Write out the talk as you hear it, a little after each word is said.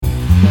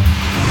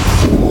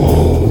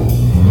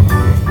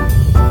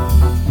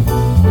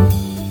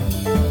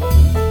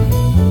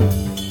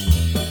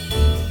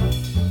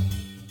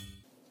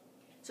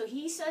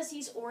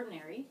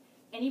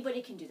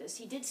anybody can do this.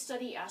 He did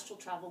study astral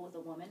travel with a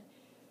woman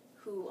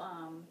who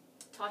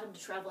taught him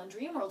to travel in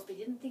dream worlds, but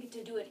he didn't think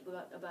to do it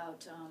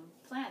about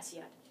plants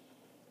yet.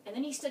 And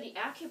then he studied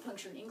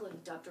acupuncture in England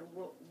with Dr.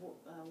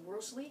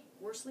 Worsley,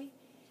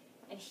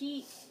 and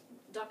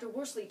Dr.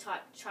 Worsley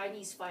taught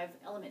Chinese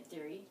 5-element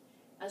theory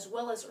as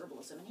well as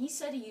herbalism. And he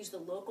said he used the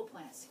local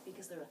plants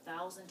because they're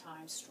 1,000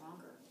 times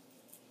stronger.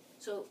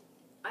 So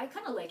I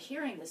kind of like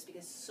hearing this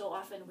because so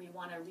often we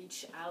want to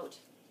reach out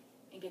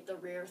and get the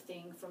rare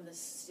thing from the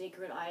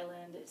sacred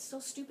island. It's so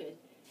stupid.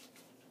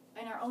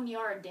 In our own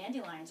yard,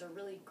 dandelions are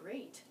really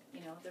great.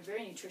 They're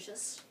very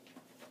nutritious.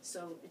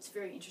 So it's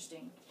very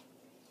interesting.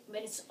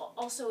 But it's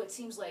also, it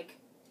seems like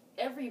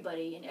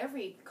everybody in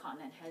every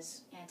continent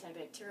has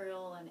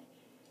antibacterial and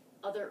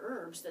other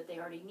herbs that they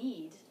already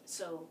need.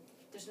 So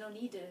there's no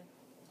need to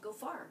go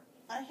far.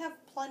 I have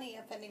plenty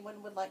if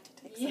anyone would like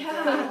to take some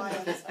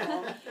dandelions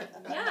home.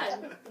 Yeah,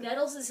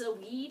 nettles is a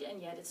weed,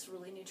 and yet it's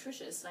really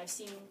nutritious. I've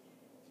seen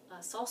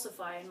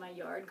salsify in my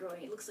yard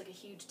growing. It looks like a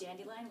huge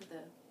dandelion with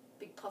a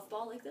big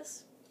puffball like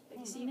this. Have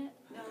you seen it?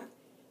 No?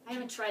 I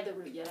haven't tried the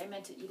root yet. I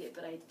meant to eat it,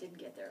 but I didn't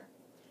get there.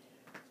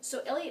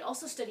 So Eliot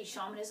also studied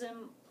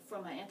shamanism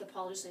from an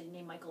anthropologist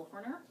named Michael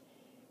Horner.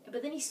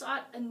 But then he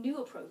sought a new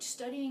approach,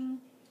 studying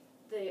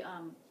the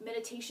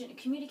meditation and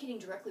communicating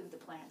directly with the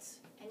plants.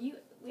 And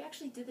we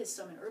actually did this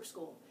some in herb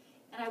school.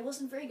 And I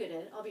wasn't very good at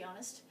it, I'll be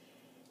honest.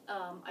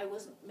 I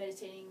wasn't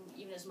meditating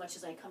even as much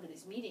as I come to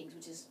these meetings,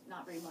 which is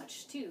not very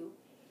much too.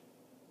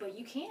 But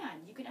you can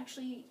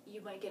actually,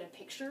 you might get a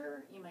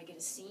picture, you might get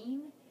a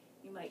scene,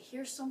 you might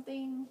hear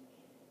something,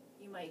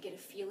 you might get a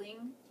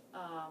feeling.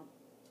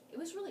 It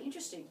was really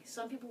interesting.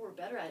 Some people were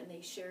better at it, and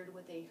they shared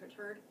what they had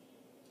heard.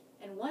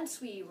 And once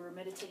we were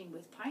meditating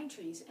with pine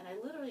trees, and I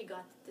literally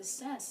got this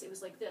sense, it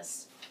was like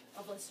this,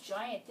 of this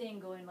giant thing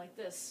going like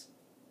this.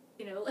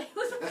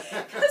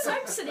 Because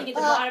I'm sitting at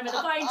the bottom of the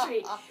pine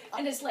tree,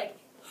 and it's like,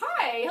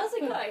 hi, how's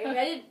it going? I mean,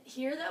 I didn't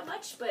hear that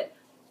much, but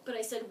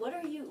I said, what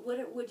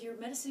would your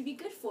medicine be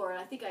good for? And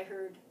I think I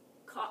heard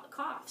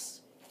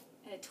coughs.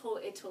 And it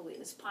totally,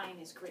 this pine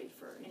is great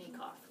for any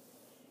cough.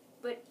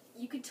 But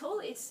you could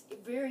totally, it's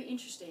very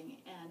interesting.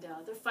 And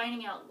they're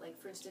finding out, like,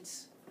 for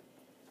instance,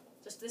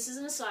 just this is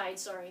an aside,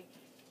 sorry,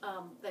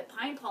 that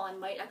pine pollen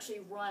might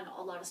actually run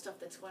a lot of stuff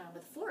that's going on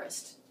with the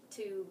forest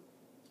to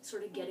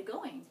sort of get it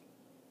going.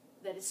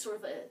 That it's sort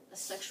of a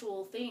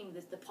sexual thing,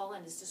 that the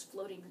pollen is just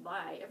floating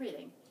by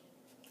everything.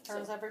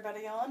 Turns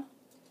everybody on?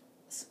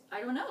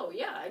 I don't know,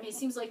 yeah. I mean, it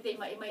seems like it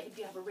might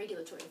have a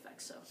regulatory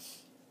effect, so.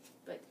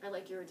 But I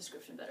like your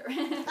description better.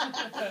 Bring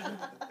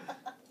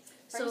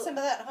some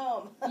of that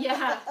home.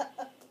 Yeah.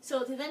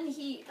 So then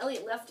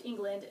Eliot left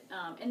England,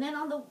 and then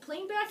on the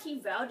plane back, he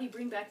vowed he'd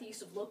bring back the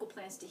use of local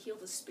plants to heal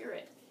the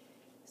spirit.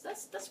 So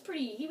that's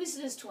pretty, he was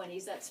in his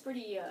 20s, that's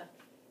pretty,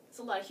 it's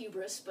a lot of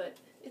hubris, but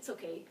it's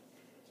okay.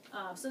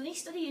 So then he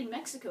studied in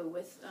Mexico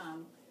with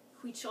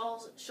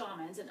Huichol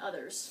shamans and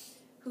others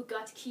who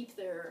got to keep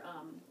their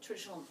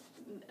traditional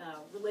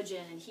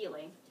religion and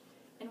healing.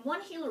 And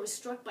one healer was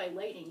struck by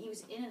lightning. He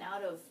was in and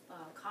out of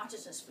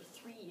consciousness for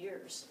 3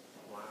 years.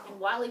 Wow. And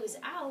while he was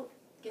out,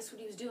 guess what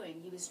he was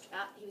doing? He was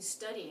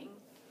studying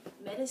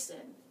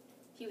medicine.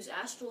 He was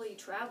astrally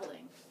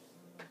traveling.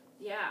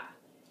 Yeah.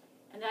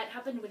 And that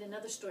happened with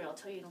another story I'll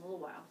tell you in a little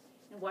while.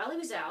 And while he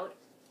was out,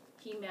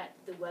 he met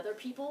the weather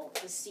people,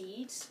 the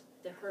seeds,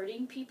 the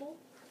herding people.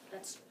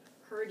 That's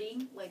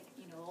herding, like,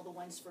 all the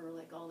ones for,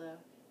 like, all the,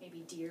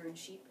 maybe deer and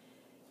sheep.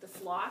 The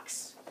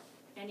flocks.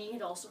 And he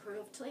had also heard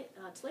of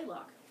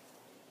Tlaylock.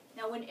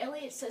 Now, when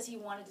Eliot says he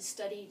wanted to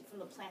study from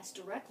the plants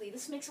directly,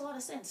 this makes a lot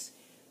of sense.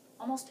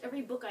 Almost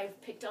every book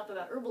I've picked up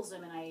about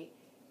herbalism, and I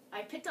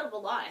picked up a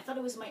lot. I thought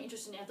it was my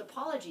interest in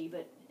anthropology,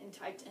 and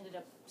I ended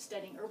up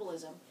studying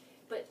herbalism.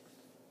 But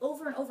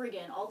over and over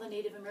again, all the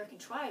Native American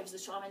tribes, the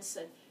shamans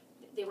said,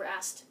 they were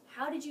asked,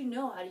 how did you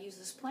know how to use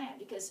this plant?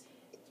 Because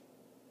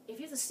if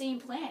you have the same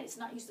plant, it's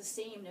not used the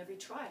same in every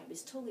tribe.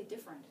 It's totally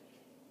different.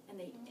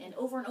 And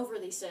over and over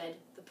they said,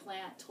 the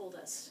plant told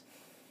us.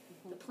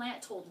 The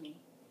plant told me.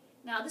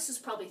 Now, this is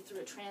probably through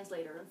a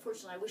translator.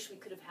 Unfortunately, I wish we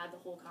could have had the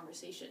whole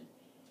conversation.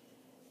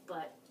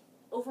 But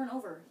over and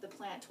over, the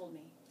plant told me.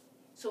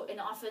 So,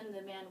 and often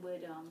the man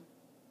would,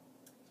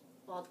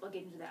 well, I'll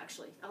get into that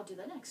actually. I'll do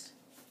that next.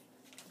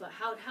 But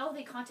how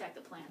they contact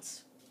the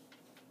plants.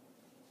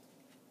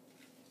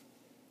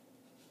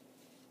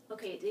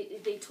 Okay,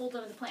 they told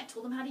them, the plant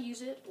told them how to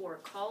use it, or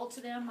called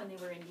to them when they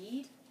were in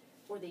need,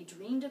 or they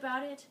dreamed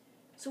about it.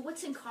 So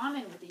what's in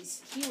common with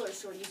these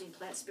healers who are using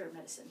plant spirit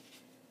medicine?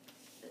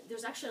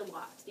 There's actually a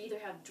lot. They either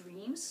have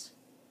dreams,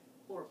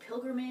 or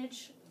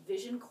pilgrimage,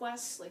 vision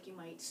quests, like you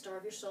might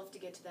starve yourself to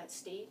get to that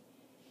state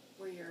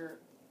where you're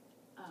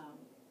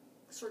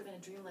sort of in a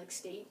dreamlike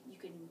state. You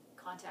can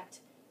contact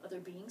other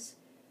beings.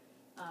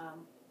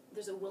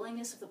 There's a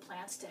willingness of the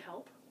plants to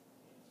help.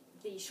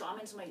 The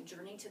shamans might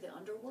journey to the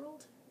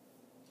underworld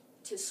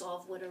to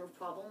solve whatever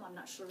problem. I'm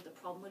not sure what the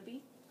problem would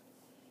be.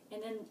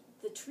 And then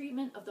the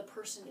treatment of the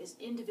person is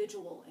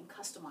individual and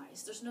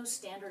customized. There's no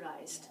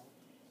standardized.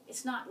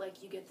 It's not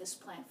like you get this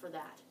plant for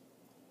that.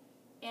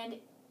 And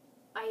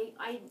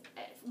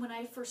when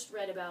I first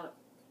read about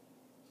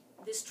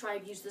this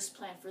tribe used this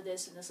plant for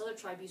this and this other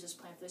tribe used this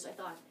plant for this, I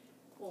thought,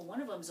 well,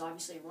 one of them's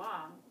obviously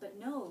wrong, but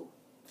no.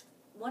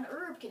 One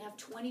herb can have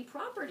 20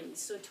 properties,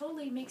 so it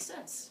totally makes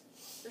sense.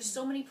 There's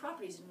so many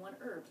properties in one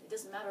herb. It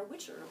doesn't matter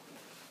which herb.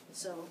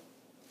 So,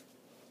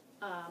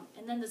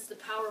 and then there's the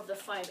power of the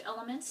 5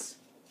 elements,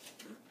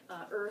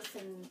 earth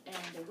and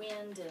the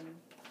wind and,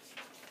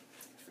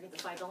 I forget the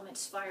 5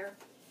 elements, fire.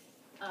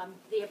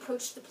 They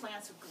approach the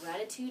plants with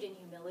gratitude and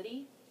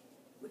humility,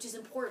 which is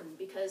important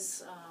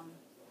because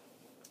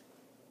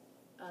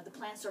the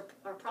plants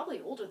are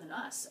probably older than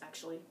us,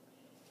 actually.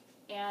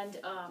 And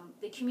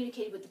they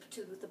communicated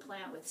with the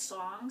plant with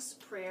songs,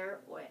 prayer,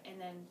 and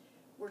then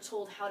we're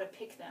told how to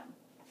pick them.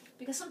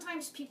 Because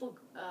sometimes people,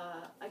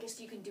 I guess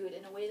you can do it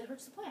in a way that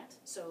hurts the plant.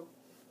 So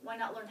why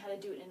not learn how to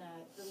do it in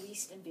the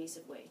least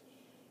invasive way?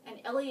 And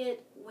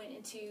Elliot went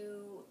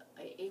into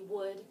a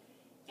wood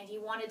and he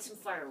wanted some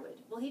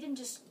firewood. Well, he didn't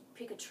just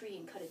pick a tree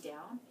and cut it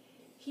down.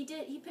 He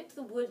picked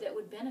the wood that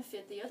would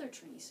benefit the other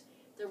trees.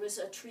 There was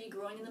a tree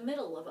growing in the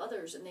middle of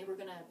others, and they were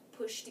going to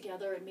push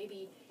together and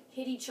maybe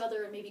hit each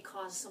other and maybe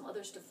cause some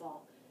others to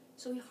fall.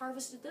 So he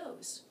harvested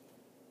those.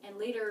 And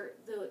later,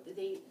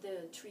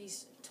 the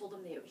trees told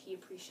him they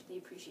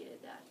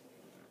appreciated that.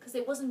 Because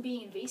it wasn't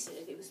being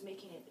invasive, it was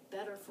making it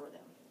better for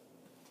them.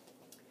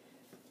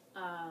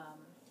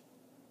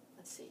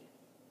 Let's see.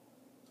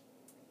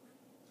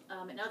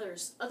 And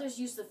others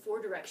use the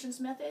 4 directions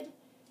method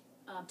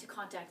to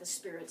contact the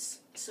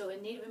spirits. So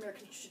in Native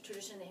American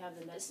tradition, they have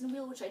the medicine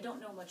wheel, which I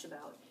don't know much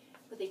about,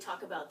 but they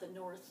talk about the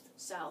north,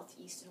 south,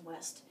 east, and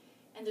west.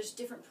 And there's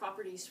different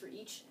properties for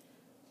each.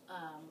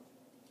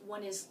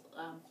 One is,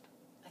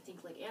 I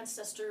think, like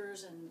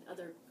ancestors and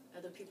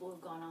other people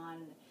who've gone on,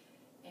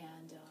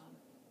 and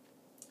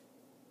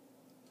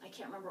I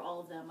can't remember all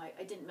of them.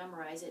 I didn't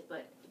memorize it,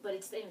 but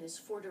it's anyway, there's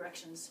 4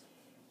 directions,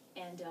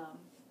 and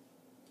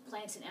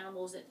plants and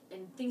animals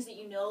and things that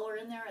you know are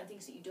in there and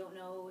things that you don't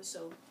know.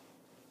 So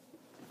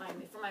if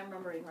I'm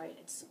remembering right,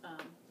 it's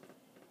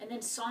and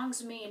then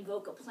songs may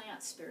invoke a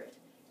plant spirit,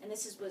 and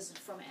this was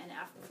from an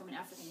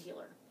African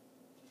healer.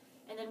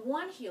 And then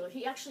one healer,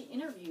 he actually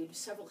interviewed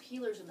several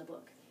healers in the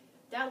book.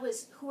 That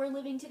was who are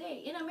living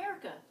today in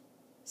America.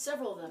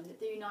 Several of them.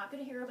 You're not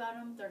going to hear about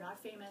them. They're not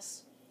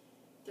famous.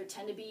 They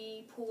tend to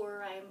be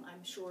poor,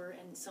 I'm sure,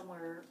 and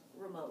somewhere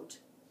remote,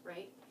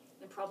 right?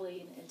 And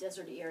probably in a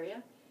deserty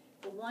area.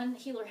 But one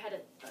healer had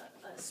a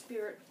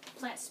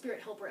plant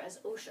spirit helper as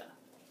Osha.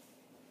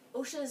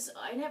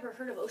 I never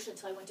heard of Osha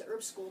until I went to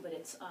herb school, but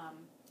it's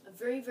a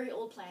very, very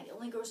old plant. It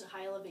only grows at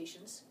high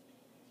elevations.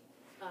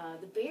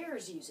 The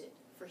bears use it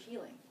for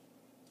healing.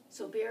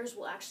 So bears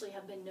will actually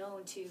have been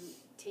known to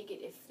take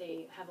it if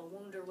they have a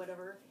wound or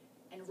whatever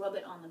and rub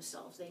it on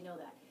themselves. They know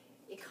that.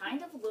 It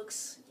kind of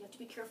looks, you have to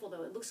be careful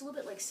though, it looks a little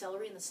bit like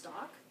celery in the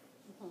stalk,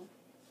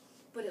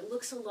 but it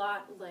looks a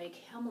lot like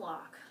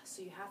hemlock.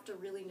 So you have to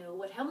really know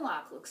what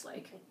hemlock looks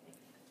like.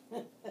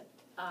 But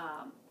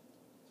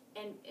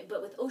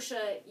with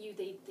Osha,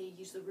 they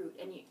use the root,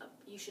 and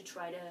you should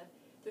try to.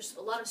 There's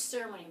a lot of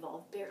ceremony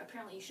involved.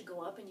 Apparently, you should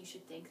go up and you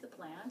should thank the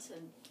plant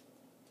and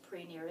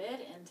pray near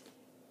it and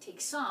take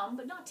some,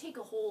 but not take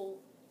a whole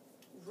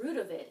root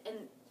of it.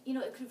 And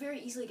it could very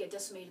easily get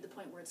decimated to the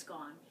point where it's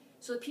gone.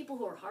 So the people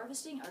who are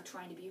harvesting are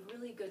trying to be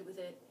really good with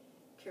it,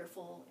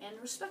 careful and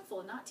respectful,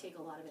 and not take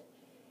a lot of it.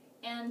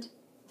 And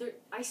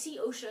I see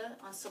Osha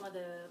on some of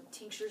the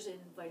tinctures in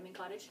Vitamin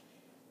Cottage.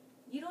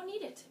 You don't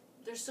need it.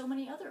 There's so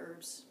many other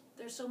herbs.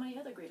 There's so many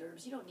other great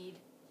herbs. You don't need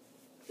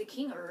the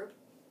king herb.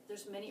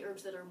 There's many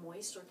herbs that are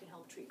moist or can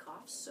help treat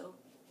coughs. So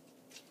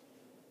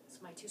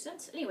that's my 2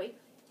 cents. Anyway,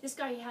 this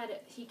guy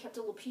he kept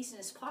a little piece in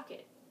his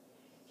pocket.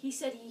 He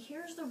said he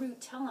hears the root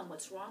tell him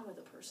what's wrong with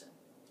a person.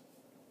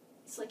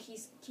 It's like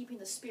he's keeping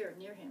the spirit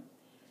near him.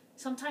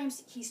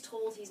 Sometimes he's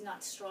told he's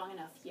not strong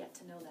enough yet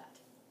to know that.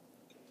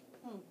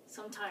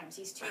 Sometimes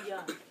he's too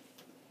young.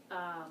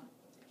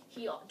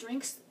 He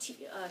drinks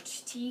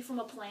tea from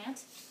a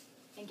plant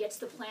and gets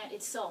the plant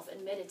itself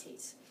and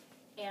meditates.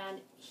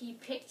 And he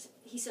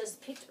says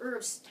picked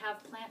herbs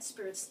have plant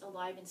spirits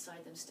alive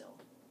inside them still.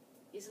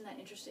 Isn't that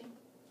interesting?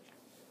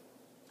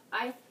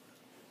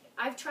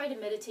 I've tried to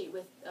meditate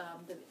with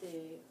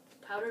the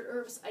powdered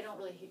herbs. I can't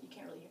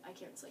really,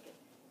 it's like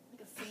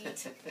a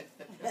faint.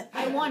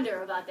 I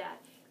wonder about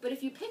that. But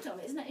if you pick them,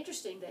 isn't that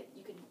interesting that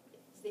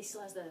they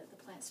still has the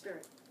plant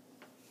spirit?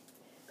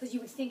 Because you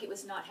would think it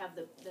was not have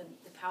the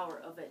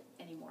power of it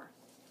anymore.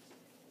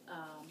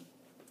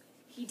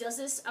 He does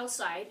this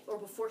outside or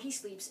before he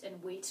sleeps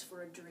and waits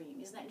for a dream.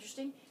 Isn't that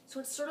interesting? So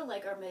it's sort of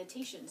like our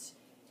meditations.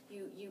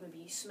 You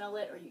maybe smell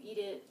it or you eat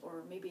it,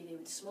 or maybe they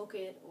would smoke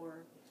it,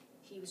 or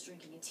he was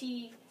drinking a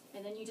tea,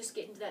 and then you just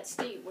get into that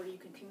state where you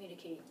can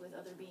communicate with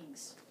other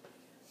beings.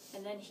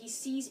 And then he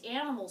sees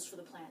animals for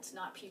the plants,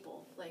 not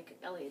people, like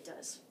Elliot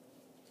does.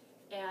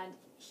 And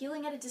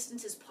healing at a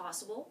distance is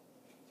possible,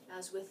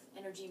 as with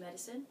energy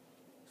medicine,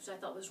 which I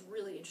thought was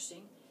really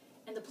interesting.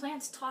 And the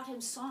plants taught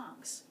him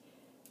songs.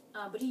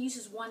 But he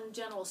uses one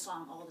general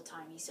song all the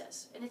time, he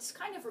says. And it's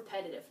kind of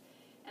repetitive.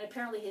 And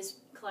apparently his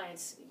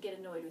clients get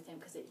annoyed with him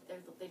because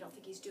they don't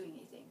think he's doing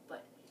anything.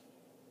 But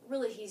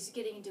really he's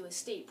getting into a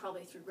state,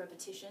 probably through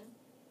repetition,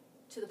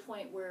 to the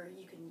point where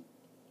you can,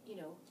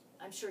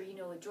 I'm sure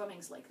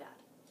drumming's like that.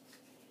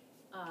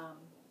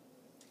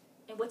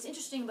 And what's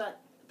interesting about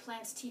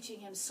plants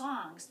teaching him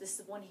songs, this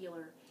is one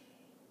healer,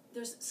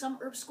 there's some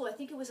herb school, I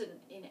think it was in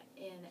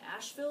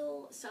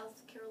Asheville,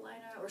 South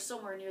Carolina, or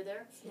somewhere near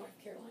there. North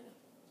Carolina.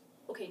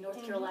 Okay,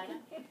 North Carolina.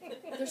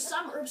 There's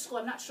some herb school,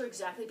 I'm not sure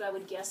exactly, but I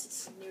would guess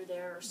it's near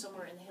there or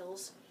somewhere in the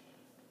hills.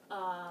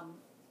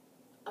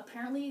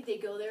 Apparently they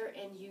go there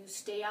and you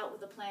stay out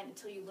with the plant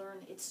until you learn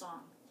its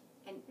song.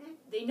 And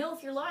they know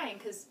if you're lying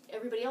because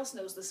everybody else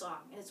knows the song,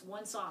 and it's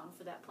one song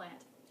for that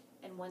plant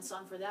and one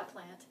song for that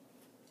plant.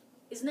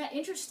 Isn't that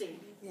interesting?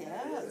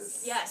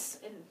 Yes. Yes,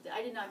 and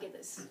I did not get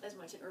this as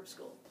much in herb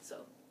school, so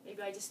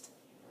maybe I just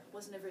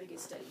wasn't a very good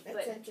study.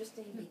 That's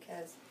interesting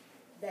because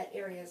that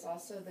area is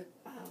also the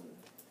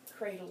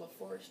cradle of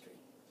forestry.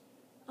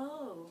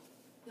 Oh,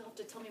 you'll have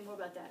to tell me more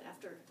about that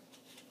after.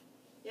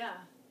 Yeah,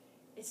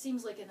 it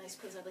seems like a nice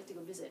place I'd like to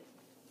go visit.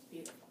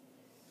 Beautiful.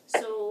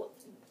 So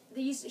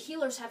these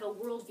healers have a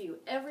worldview.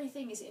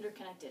 Everything is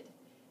interconnected.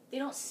 They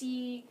don't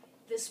see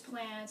this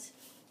plant,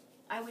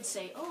 I would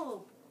say,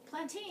 oh,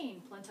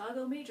 plantain,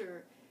 Plantago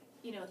major.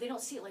 They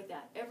don't see it like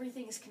that.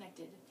 Everything is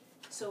connected.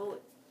 So,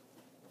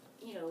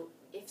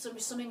 if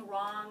there's something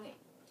wrong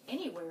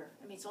anywhere,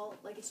 it's all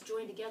like it's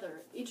joined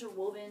together,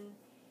 interwoven.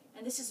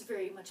 And this is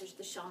very much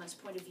the shaman's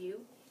point of view.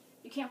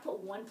 You can't put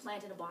one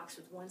plant in a box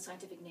with one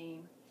scientific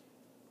name.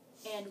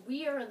 And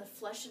we are in the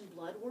flesh and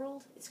blood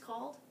world, it's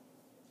called.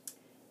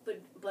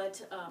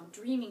 But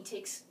dreaming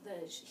takes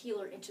the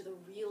healer into the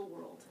real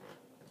world.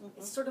 Mm-hmm.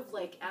 It's sort of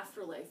like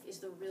afterlife is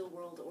the real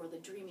world, or the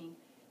dreaming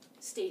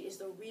state is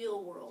the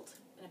real world.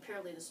 And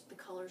apparently the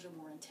colors are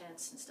more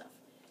intense and stuff.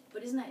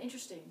 But isn't that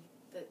interesting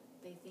that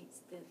they think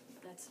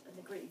that's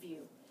a great view?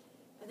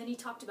 And then he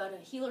talked about a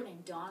healer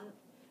named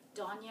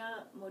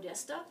Danya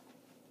Modesta,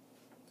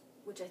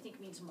 which I think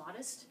means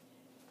modest.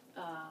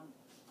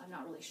 I'm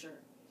not really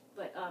sure.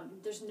 But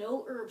there's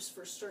no herbs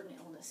for certain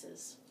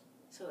illnesses.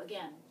 So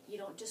again, you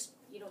don't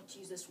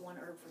use this one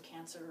herb for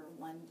cancer or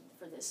one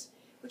for this,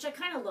 which I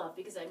kind of love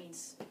because that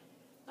means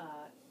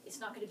it's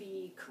not going to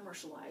be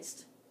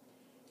commercialized.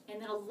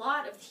 And then a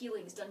lot of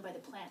healing is done by the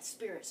plant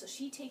spirit. So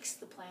she takes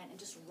the plant and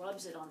just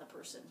rubs it on the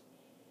person.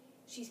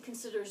 She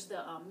considers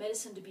the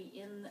medicine to be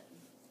in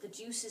the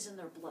juices in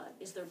their blood,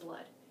 is their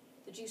blood.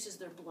 The juice is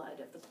their blood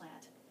of the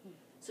plant.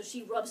 So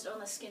she rubs it on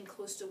the skin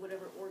close to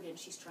whatever organ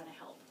she's trying to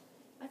help.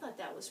 I thought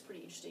that was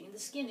pretty interesting. And the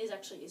skin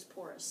is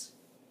porous.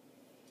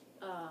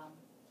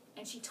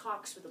 And she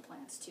talks with the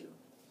plants too.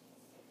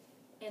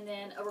 And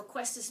then a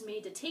request is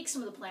made to take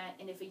some of the plant,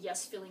 and if a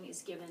yes feeling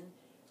is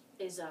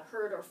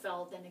heard or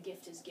felt, then a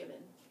gift is given.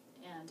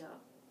 And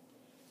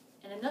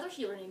another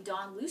healer named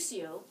Don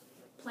Lucio,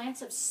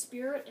 plants have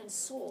spirit and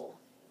soul,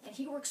 and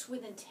he works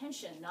with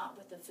intention, not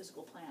with the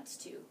physical plants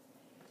too.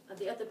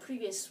 The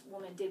previous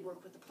woman did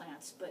work with the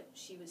plants, but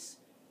she was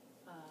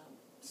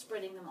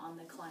spreading them on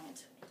the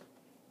client.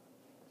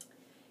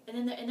 And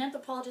then an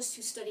anthropologist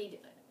who studied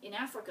in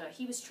Africa,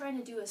 he was trying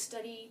to do a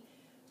study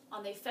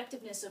on the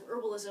effectiveness of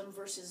herbalism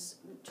versus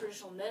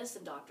traditional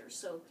medicine doctors.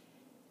 So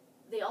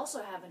they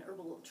also have an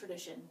herbal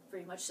tradition,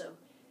 very much so.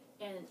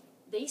 And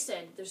they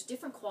said there's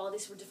different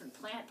qualities for different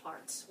plant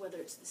parts, whether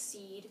it's the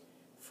seed,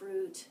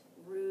 fruit,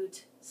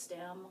 root,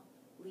 stem,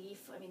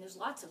 leaf. There's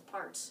lots of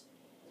parts.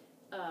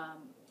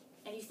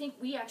 And you think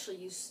we actually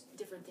use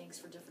different things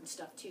for different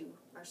stuff too,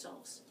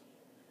 ourselves.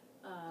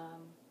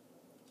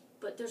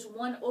 But there's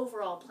one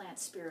overall plant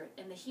spirit,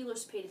 and the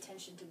healers paid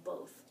attention to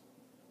both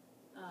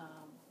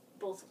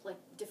like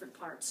different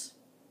parts.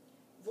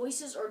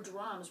 Voices or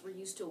drums were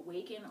used to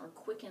awaken or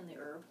quicken the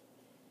herb,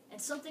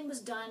 and something was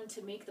done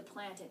to make the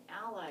plant an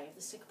ally of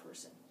the sick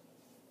person,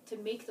 to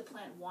make the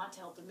plant want to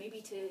help them, maybe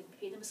to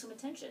pay them some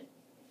attention,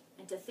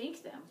 and to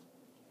thank them.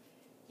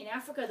 In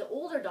Africa, the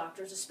older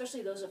doctors,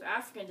 especially those of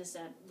African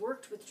descent,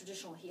 worked with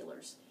traditional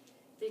healers.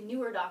 The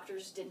newer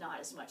doctors did not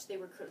as much. They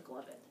were critical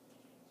of it.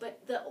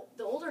 But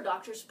the older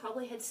doctors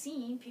probably had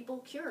seen people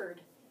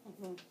cured.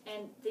 Mm-hmm.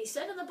 And they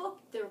said in the book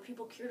there were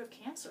people cured of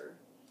cancer.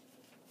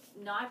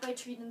 Not by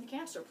treating the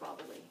cancer,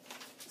 probably.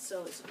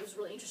 So it was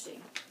really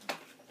interesting.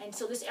 And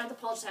so this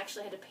anthropologist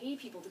actually had to pay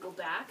people to go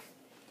back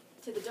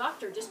to the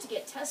doctor just to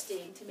get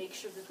testing to make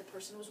sure that the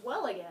person was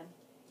well again.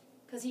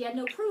 Because he had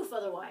no proof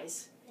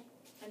otherwise.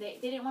 And they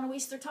didn't want to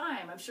waste their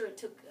time. I'm sure it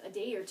took a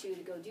day or two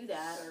to go do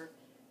that,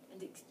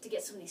 and to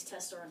get some of these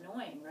tests are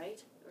annoying,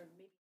 right?